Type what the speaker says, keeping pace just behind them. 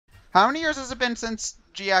How many years has it been since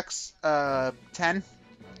GX 10?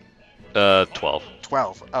 12.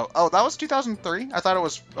 12. Oh, that was 2003? I thought it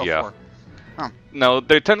was 04. Yeah. Huh. No,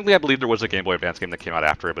 technically I believe there was a Game Boy Advance game that came out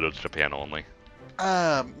after it, but it was Japan only.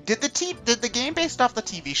 Did the game based off the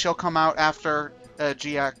TV show come out after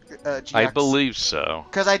GX? I believe so.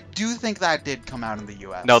 Because I do think that did come out in the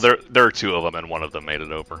US. No, there are two of them, and one of them made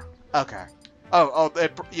it over. Okay.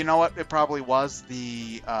 You know what? It probably was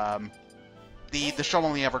the show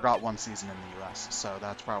only ever got one season in the US, so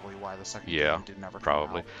that's probably why the second game did never come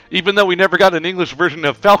probably. out. Even though we never got an English version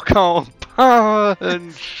of Falcon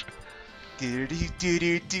Punch.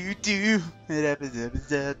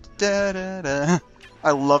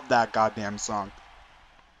 I love that goddamn song.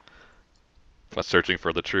 What's Searching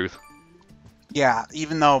for the Truth? Yeah,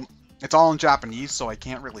 even though it's all in Japanese, so I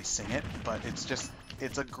can't really sing it, but it's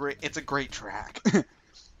a great track.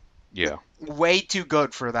 Yeah. Way too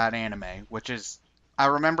good for that anime, which is, I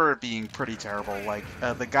remember it being pretty terrible. Like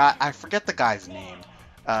the guy, I forget the guy's name,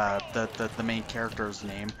 the main character's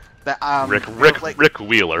name. Rick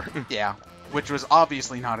Wheeler. Yeah, which was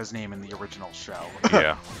obviously not his name in the original show.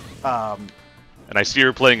 Yeah. And I see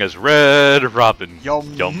you're playing as Red Robin.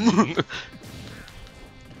 Yum.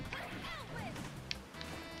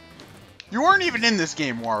 You weren't even in this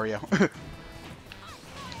game, Wario.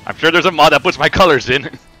 I'm sure there's a mod that puts my colors in.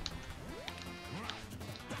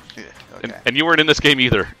 Yeah, okay. And you weren't in this game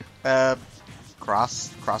either.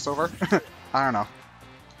 Crossover? I don't know.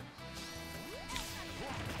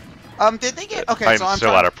 Did they get... Okay, I'm so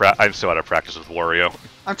out of practice with Wario.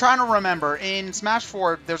 I'm trying to remember. In Smash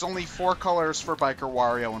 4, there's only 4 colors for Biker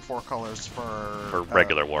Wario and 4 colors for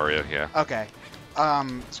regular Wario, yeah. Okay.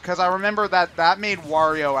 Because I remember that made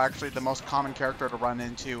Wario actually the most common character to run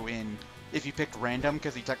into if you picked random,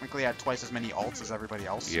 because he technically had twice as many ults as everybody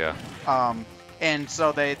else. Yeah. And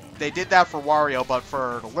so they did that for Wario, but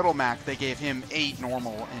for Little Mac they gave him 8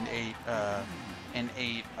 normal and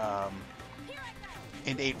 8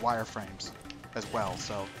 wireframes as well.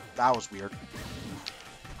 So that was weird.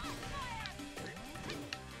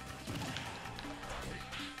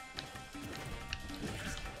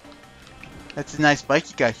 That's a nice bike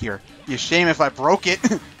you got here. Be a shame if I broke it.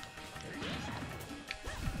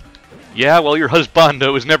 Yeah, well, your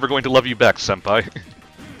husbando is never going to love you back, senpai.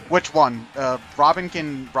 Which one? Robin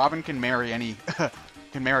can marry any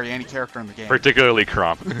character in the game. Particularly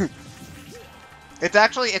Chrom.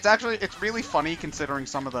 It's really funny considering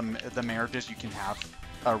some of the marriages you can have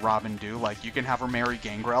Robin do. Like you can have her marry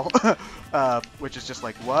Gangrel, which is just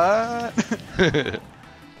like what?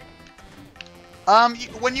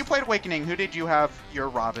 When you played Awakening, who did you have your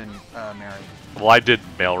Robin marry? Well, I did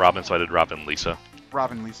male Robin, so I did Robin Lisa.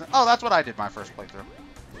 Robin Lisa. Oh, that's what I did my first playthrough.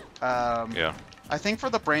 Yeah. I think for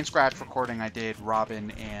the BrainScratch recording, I did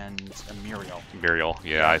Robin and Muriel. Muriel,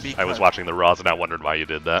 yeah. I was watching the Raws and I wondered why you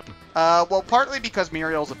did that. Well, partly because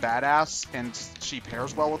Muriel's a badass and she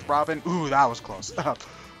pairs well with Robin. Ooh, that was close.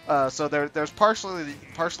 So there's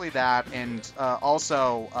partially that, and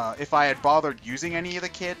also if I had bothered using any of the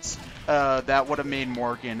kids, that would have made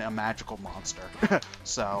Morgan a magical monster.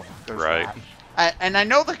 So there's that. And I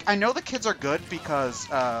know the kids are good because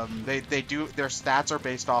they do their stats are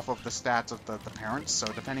based off of the stats of the parents. So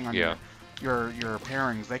depending on your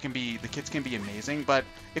pairings, the kids can be amazing. But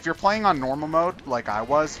if you're playing on normal mode like I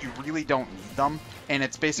was, you really don't need them, and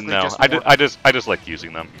it's basically just I just like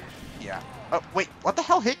using them. Yeah. Oh, wait, what the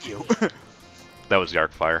hell hit you? That was the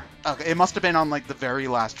arc fire. Okay, it must have been on like the very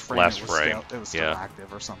last frame. It was still yeah.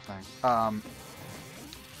 active or something.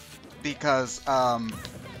 Because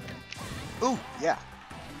ooh, yeah.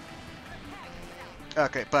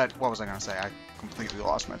 Okay, but what was I gonna say? I completely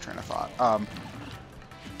lost my train of thought.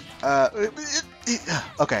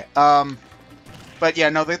 Okay. But yeah,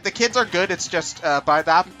 no, the kids are good. It's just by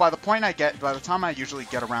the time I usually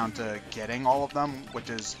get around to getting all of them, which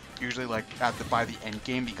is usually like by the end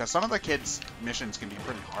game, because some of the kids' missions can be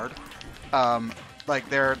pretty hard. Like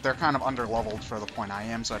they're kind of under-leveled for the point I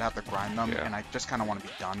am, so I'd have to grind them, and I just kind of want to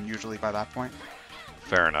be done usually by that point.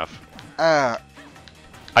 Fair enough. I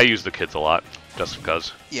use the kids a lot, just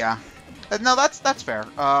because. Yeah. No, that's fair.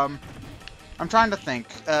 I'm trying to think.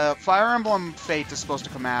 Fire Emblem Fate is supposed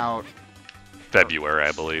to come out February,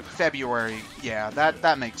 I believe. February, yeah,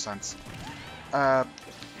 that makes sense. I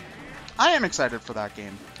am excited for that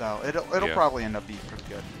game, though. It'll probably end up being pretty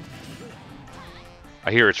good.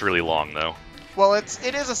 I hear it's really long, though. Well,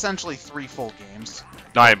 it is essentially 3 full games.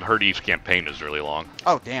 No, I've heard each campaign is really long.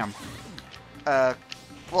 Oh, damn.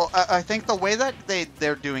 Well, I think the way that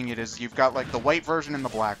they're doing it is you've got, like, the white version and the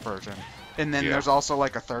black version. And then there's also,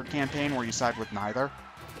 like, a third campaign where you side with neither.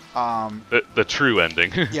 The true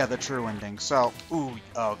ending. Yeah, the true ending. So, ooh,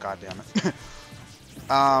 oh god damn it.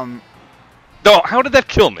 No, how did that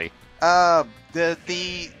kill me?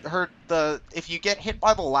 If you get hit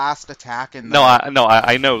by the last attack in the... No,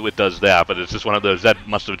 I know it does that, but it's just one of those that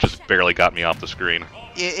must have just barely got me off the screen.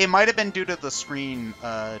 It might have been due to the screen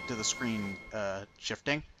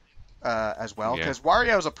shifting as well, because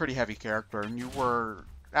Wario is a pretty heavy character, and you were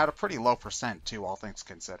at a pretty low percent too, all things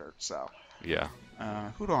considered. So yeah.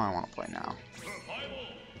 Who do I want to play now?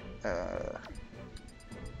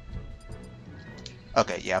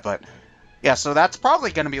 Okay, yeah, but yeah, so that's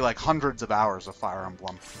probably going to be like hundreds of hours of Fire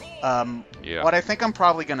Emblem. Yeah. What I think I'm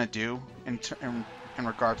probably going to do in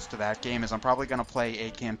regards to that game is I'm probably going to play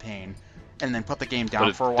a campaign and then put the game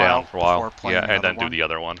down for a while before playing yeah, and then one. do the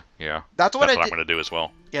other one. Yeah, that's what I'm going to do as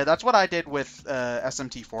well. Yeah, that's what I did with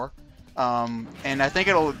SMT4. And I think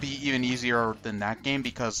it'll be even easier than that game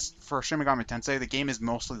because for Shin Megami Tensei, the game is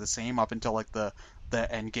mostly the same up until like the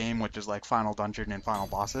end game, which is like final dungeon and final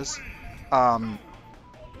bosses.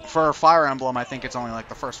 For Fire Emblem, I think it's only like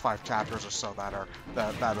the first 5 chapters or so that are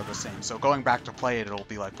the same. So going back to play it, it'll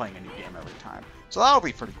be like playing a new game every time. So that'll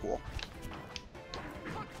be pretty cool.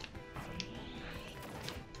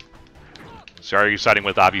 So are you siding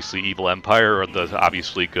with obviously Evil Empire or the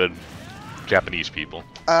obviously good Japanese people?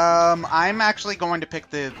 I'm actually going to pick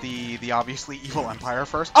the obviously Evil Empire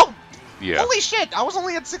first. Oh! Yeah. Holy shit! I was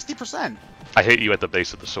only at 60%. I hit you at the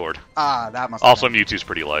base of the sword. That must. Also, Mewtwo's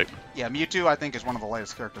pretty light. Yeah, Mewtwo I think is one of the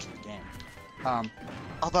lightest characters in the game.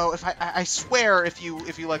 Although if I swear if you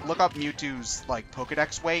like look up Mewtwo's like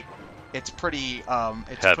Pokédex weight, it's pretty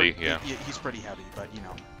it's heavy. Yeah. He's pretty heavy, but you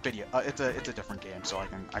know, video. It's a different game, so I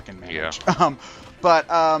can manage. Yeah.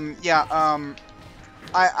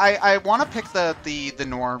 I want to pick the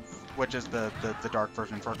Nor, which is the dark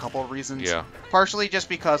version, for a couple of reasons. Yeah. Partially just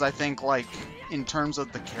because I think, like, in terms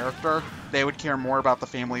of the character, they would care more about the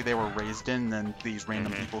family they were raised in than these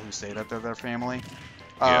random people who say that they're their family.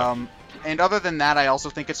 Yeah. And other than that, I also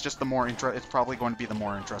think it's just it's probably going to be the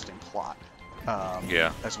more interesting plot.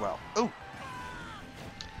 Yeah. As well. Ooh.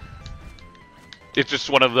 It's just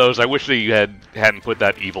one of those. I wish that you hadn't put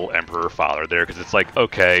that evil emperor father there, because it's like,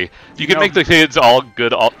 okay, you can make the kids all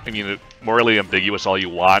good, morally ambiguous all you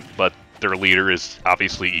want, but their leader is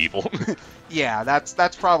obviously evil. Yeah,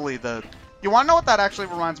 that's probably the. You want to know what that actually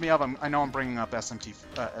reminds me of? I know I'm bringing up SMT,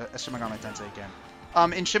 Shin Megami Tensei again.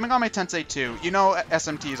 In Shin Megami Tensei 2, you know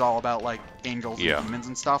SMT is all about like angels and demons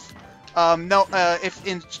and stuff.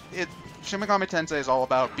 Shin Megami Tensei is all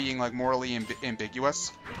about being like morally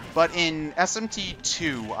ambiguous, but in SMT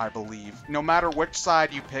 2, I believe, no matter which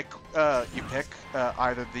side you pick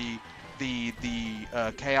either the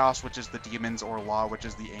chaos, which is the demons, or law, which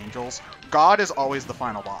is the angels. God is always the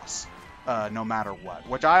final boss, no matter what,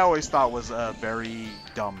 which I always thought was a very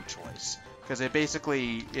dumb choice because it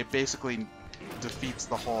basically defeats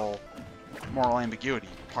the whole moral ambiguity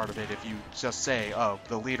part of it if you just say, oh,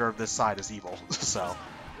 the leader of this side is evil. So.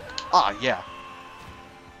 Yeah.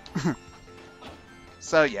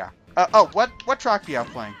 So, yeah. What track do you have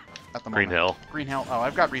playing at the moment? Green Hill. Green Hill. Oh,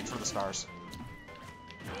 I've got Reach for the Stars.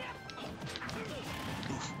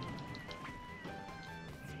 Oof.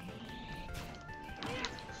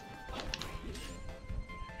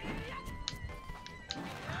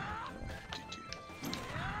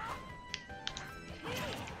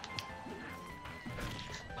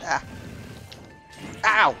 Ah.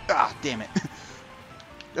 Ow! Ah, damn it.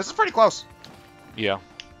 This is pretty close. Yeah.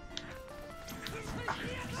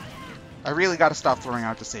 I really got to stop throwing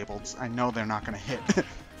out disableds. I know they're not going to hit.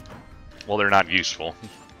 Well, they're not useful.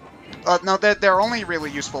 No, they're only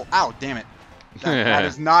really useful. Ow, damn it. That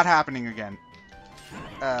is not happening again.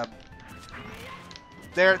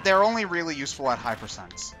 They're only really useful at high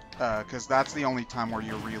percents, because that's the only time where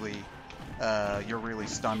you're really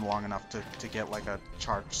stunned long enough to get like a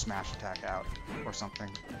charged smash attack out or something.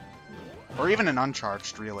 Or even an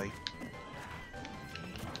uncharged, really.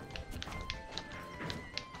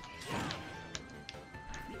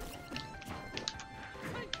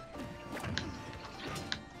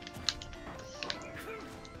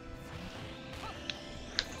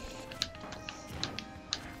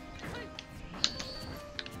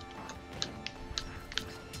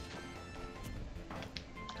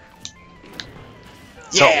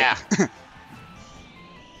 Yeah!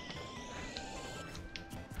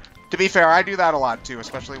 To be fair, I do that a lot too,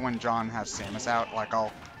 especially when John has Samus out. Like,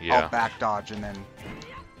 I'll back dodge and then...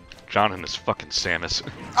 John and his fucking Samus.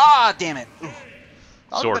 Ah, damn it!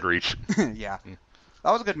 Sword reach. Yeah.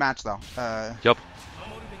 That was a good match, though. Yup.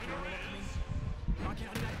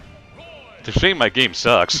 It's a shame my game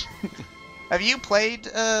sucks. Have you played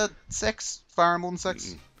 6? Fire Emblem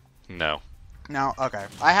 6? No. No? Okay.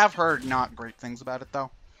 I have heard not great things about it,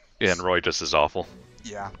 though. Yeah, and Roy just is awful.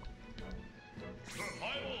 Yeah.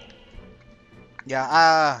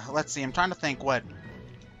 Yeah, let's see. I'm trying to think what,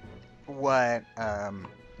 you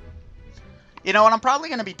know what, I'm probably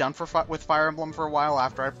going to be done with Fire Emblem for a while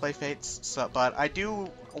after I play Fates, so, but I do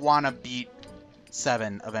want to beat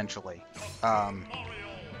 7 eventually.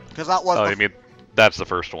 Because that was I mean, that's the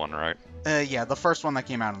first one, right? yeah, the first one that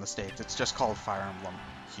came out in the States. It's just called Fire Emblem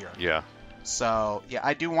here. Yeah. So, yeah,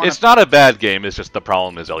 I do want to... It's not a bad game, it's just the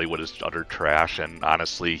problem is Elliowood is utter trash, and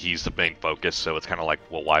honestly, he's the main focus, so it's kind of like,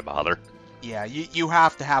 well, why bother? Yeah, you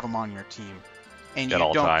have to have him on your team. And At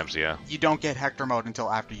all times, yeah. You don't get Hector mode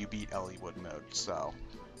until after you beat Elliowood mode, so...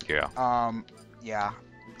 Yeah. Yeah.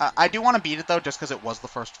 I do want to beat it, though, just because it was the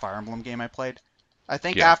first Fire Emblem game I played. I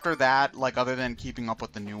think Yeah. after that, like, other than keeping up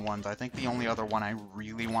with the new ones, I think the only other one I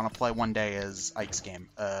really want to play one day is Ike's game,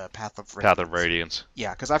 Path of Radiance. Path of Radiance.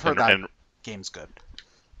 Yeah, because I've heard that game's good.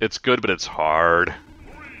 It's good, but it's hard.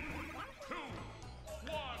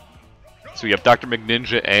 So we have Dr.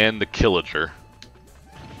 McNinja and the Killager.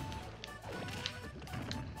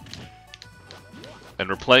 And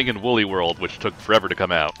we're playing in Woolly World, which took forever to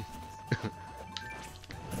come out.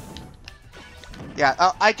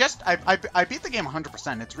 Yeah, I beat the game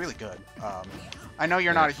 100%. It's really good. I know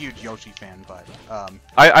you're not a huge Yoshi fan, but...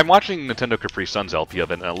 I'm watching Nintendo Capri Sun's LP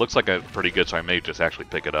of it, and it looks like a pretty good, so I may just actually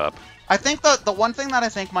pick it up. I think the one thing that I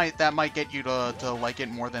think might get you to like it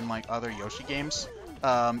more than like other Yoshi games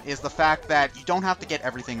is the fact that you don't have to get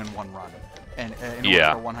everything in one run. And in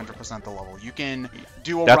order to 100% the level, you can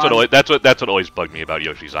do a run. That's what always bugged me about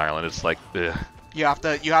Yoshi's Island. It's like, ugh. You have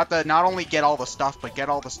to not only get all the stuff, but get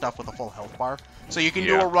all the stuff with a full health bar. So you can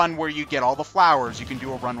do a run where you get all the flowers. You can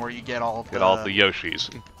do a run where you get all of the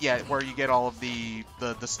Yoshis. Yeah, where you get all of the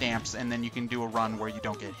stamps, and then you can do a run where you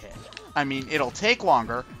don't get hit. I mean, it'll take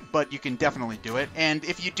longer, but you can definitely do it. And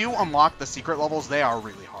if you do unlock the secret levels, they are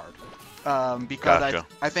really hard. Because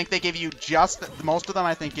I think they give you most of them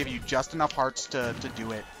I think give you just enough hearts to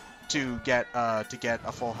do it, to get a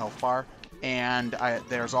full health bar. And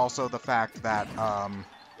there's also the fact that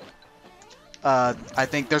I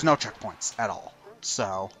think there's no checkpoints at all.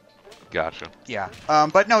 So, gotcha. Yeah.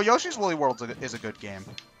 But no, Yoshi's Woolly World is a good game.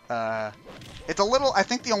 It's a little. I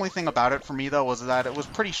think the only thing about it for me though was that it was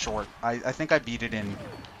pretty short. I think I beat it in.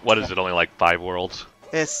 What is it? Only like 5 worlds?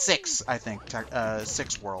 It's 6, I think.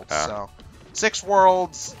 6 worlds. So 6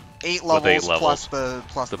 worlds, 8 levels, plus the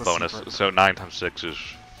bonus. Secret. So 9 times 6 is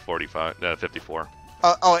 54.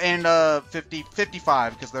 And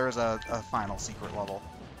 55 because there is a final secret level.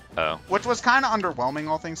 Oh. Which was kind of underwhelming,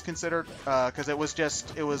 all things considered, because it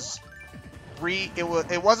wasn't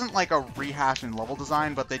like a rehash in level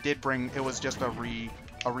design, but they did bring, it was just a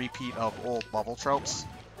repeat of old level tropes,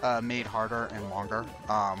 made harder and longer.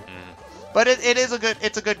 But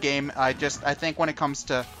it's a good game. I think when it comes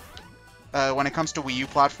to Wii U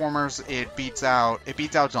platformers, it beats out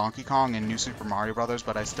Donkey Kong and New Super Mario Brothers,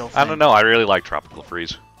 but I still think... I don't know, I really like Tropical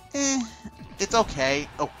Freeze. It's okay.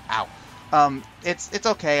 Oh, ow. It's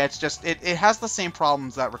okay. It's just it has the same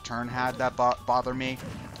problems that Return had that bother me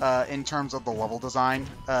in terms of the level design.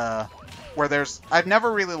 Where I've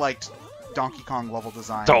never really liked Donkey Kong level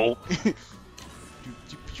design. Oh.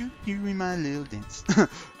 You in my little dance.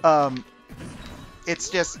 It's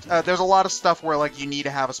just there's a lot of stuff where like you need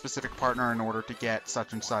to have a specific partner in order to get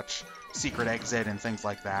such and such secret exit and things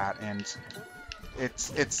like that, and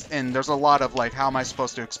and there's a lot of like, how am I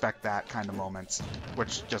supposed to expect that kind of moments,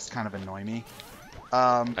 which just kind of annoy me.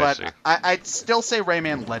 But I'd still say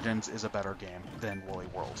Rayman Legends is a better game than Woolly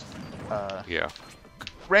World. Yeah.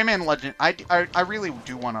 Rayman Legend, I really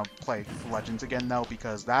do want to play Legends again though,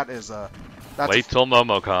 because that's wait till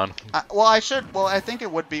MomoCon. I think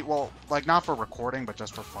it would be, like not for recording, but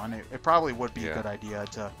just for fun. It probably would be a good idea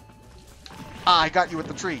to. I got you with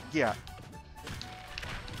the tree. Yeah.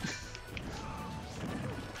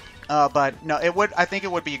 But no, I think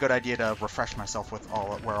it would be a good idea to refresh myself with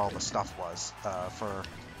where all the stuff was for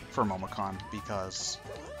MomoCon, because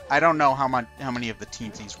I don't know how many of the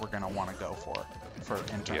teensies we're gonna want to go for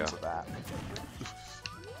in terms of that.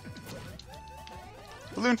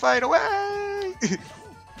 Balloon fight away!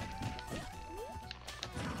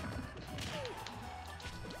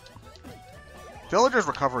 Villager's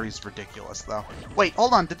recovery is ridiculous, though. Wait,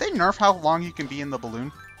 hold on. Did they nerf how long you can be in the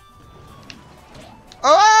balloon?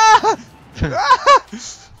 Ah!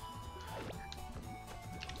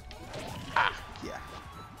 Ah! Yeah.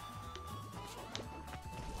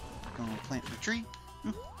 Gonna plant the tree.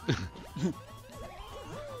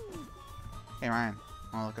 Hey Ryan,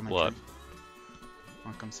 wanna look at my tree?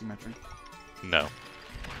 Wanna come see my tree? No.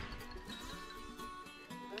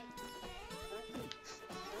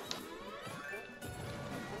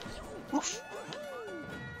 Oof.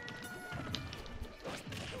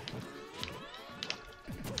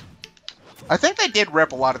 I think they did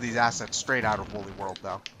rip a lot of these assets straight out of Woolly World,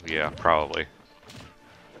 though. Yeah, probably.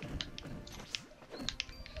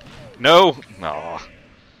 No! No.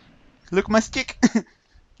 Look, my stick!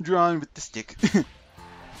 Drawing with the stick.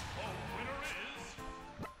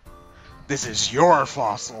 This is your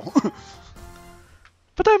fossil.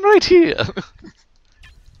 But I'm right here!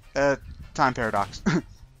 Time paradox.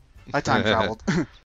 I time traveled.